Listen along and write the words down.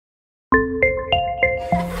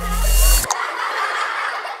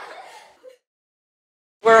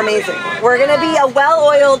amazing. We're gonna be a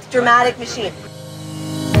well-oiled, dramatic machine.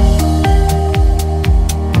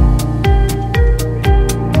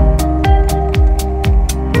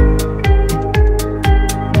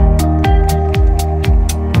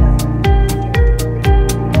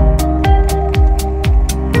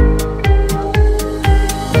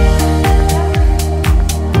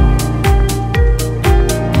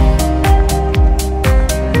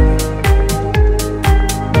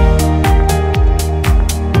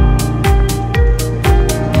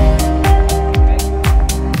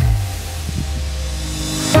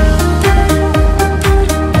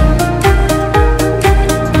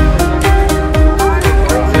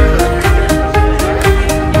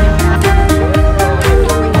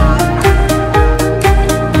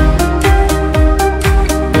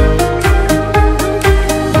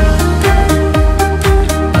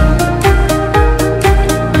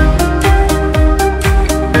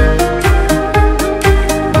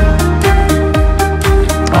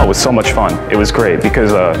 It was so much fun. It was great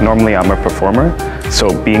because normally I'm a performer,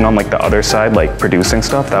 so being on like the other side, like producing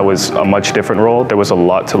stuff, that was a much different role. There was a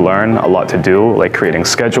lot to learn, a lot to do, like creating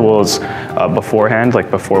schedules beforehand.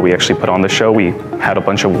 Like before we actually put on the show, we had a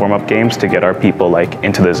bunch of warm-up games to get our people like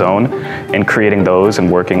into the zone, and creating those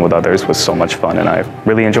and working with others was so much fun, and I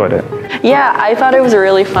really enjoyed it. Yeah, I thought it was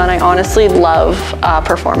really fun. I honestly love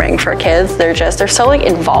performing for kids. They're so like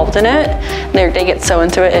involved in it. They get so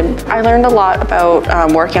into it, and I learned a lot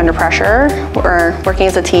about working under pressure or working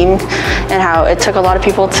as a team, and how it took a lot of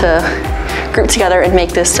people to group together and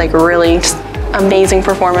make this like really amazing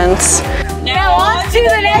performance. Now on to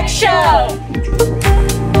the next show!